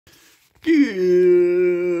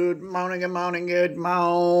Good morning, good morning, good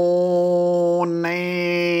morning.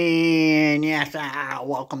 Yes,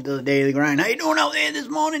 welcome to the Daily Grind. How you doing out there this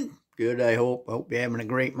morning? Good, I hope. I hope you're having a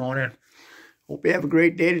great morning. Hope you have a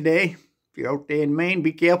great day today. If you're out there in Maine,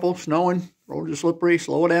 be careful. Snowing, roads are slippery.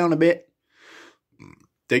 Slow it down a bit.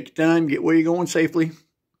 Take your time, get where you're going safely.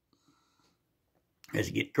 As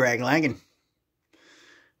you get drag lagging.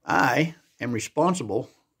 I am responsible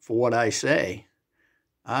for what I say.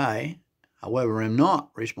 I, however, am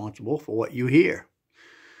not responsible for what you hear.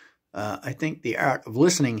 I think the art of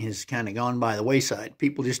listening has kind of gone by the wayside.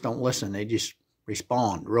 People just don't listen. They just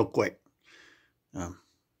respond real quick. You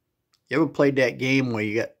ever played that game where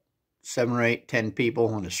you got 7 or 8, 10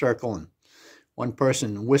 people in a circle and one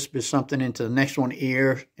person whispers something into the next one's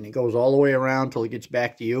ear and it goes all the way around until it gets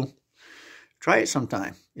back to you? Try it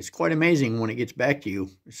sometime. It's quite amazing when it gets back to you.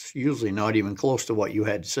 It's usually not even close to what you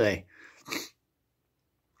had to say.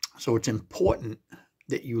 So it's important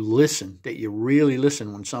that you listen, that you really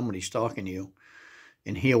listen when somebody's talking to you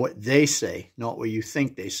and hear what they say, not what you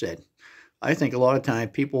think they said. I think a lot of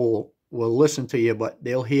times people will listen to you, but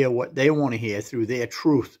they'll hear what they want to hear through their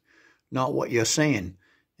truth, not what you're saying.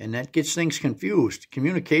 And that gets things confused.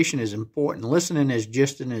 Communication is important. Listening is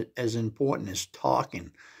just as important as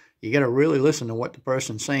talking. You got to really listen to what the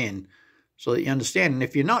person's saying so that you understand. And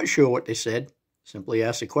if you're not sure what they said, simply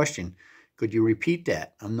ask a question. Could you repeat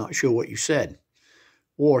that? I'm not sure what you said.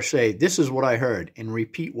 Or say, this is what I heard, and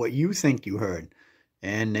repeat what you think you heard.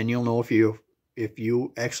 And then you'll know if you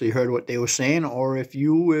actually heard what they were saying or if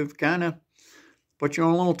you have kind of put your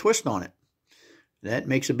own little twist on it. That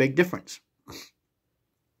makes a big difference.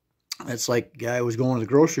 It's like a guy was going to the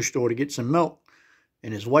grocery store to get some milk,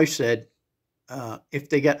 and his wife said, if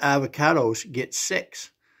they got avocados, get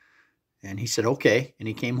 6. And he said, okay. And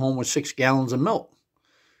he came home with 6 gallons of milk.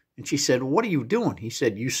 And she said, what are you doing? He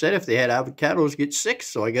said, you said if they had avocados, get 6,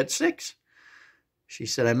 so I got 6. She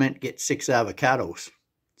said, I meant get 6 avocados.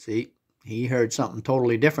 See, he heard something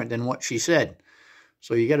totally different than what she said.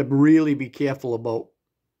 So you got to really be careful about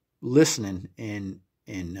listening. And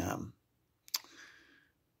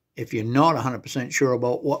if you're not 100% sure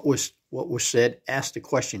about what was said, ask the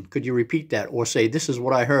question, could you repeat that? Or say, this is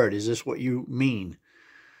what I heard. Is this what you mean?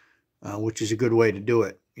 Which is a good way to do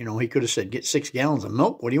it. You know, he could have said, get 6 gallons of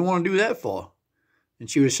milk. What do you want to do that for? And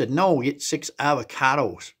she would have said, no, get 6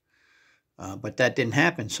 avocados. But that didn't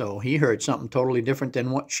happen. So he heard something totally different than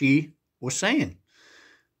what she was saying.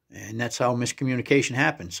 And that's how miscommunication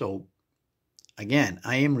happens. So, again,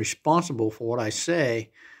 I am responsible for what I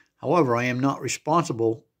say. However, I am not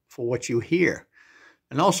responsible for what you hear.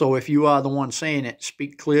 And also, if you are the one saying it,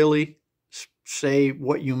 speak clearly. Say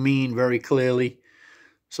what you mean very clearly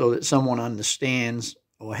so that someone understands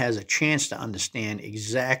or has a chance to understand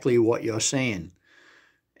exactly what you're saying.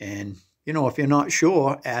 And, you know, if you're not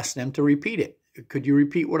sure, ask them to repeat it. Could you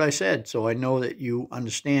repeat what I said so I know that you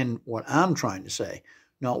understand what I'm trying to say,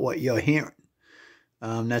 not what you're hearing?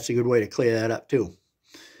 That's a good way to clear that up, too.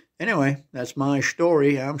 Anyway, that's my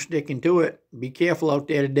story. I'm sticking to it. Be careful out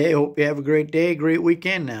there today. Hope you have a great day, great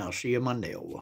weekend now. See you Monday. Over.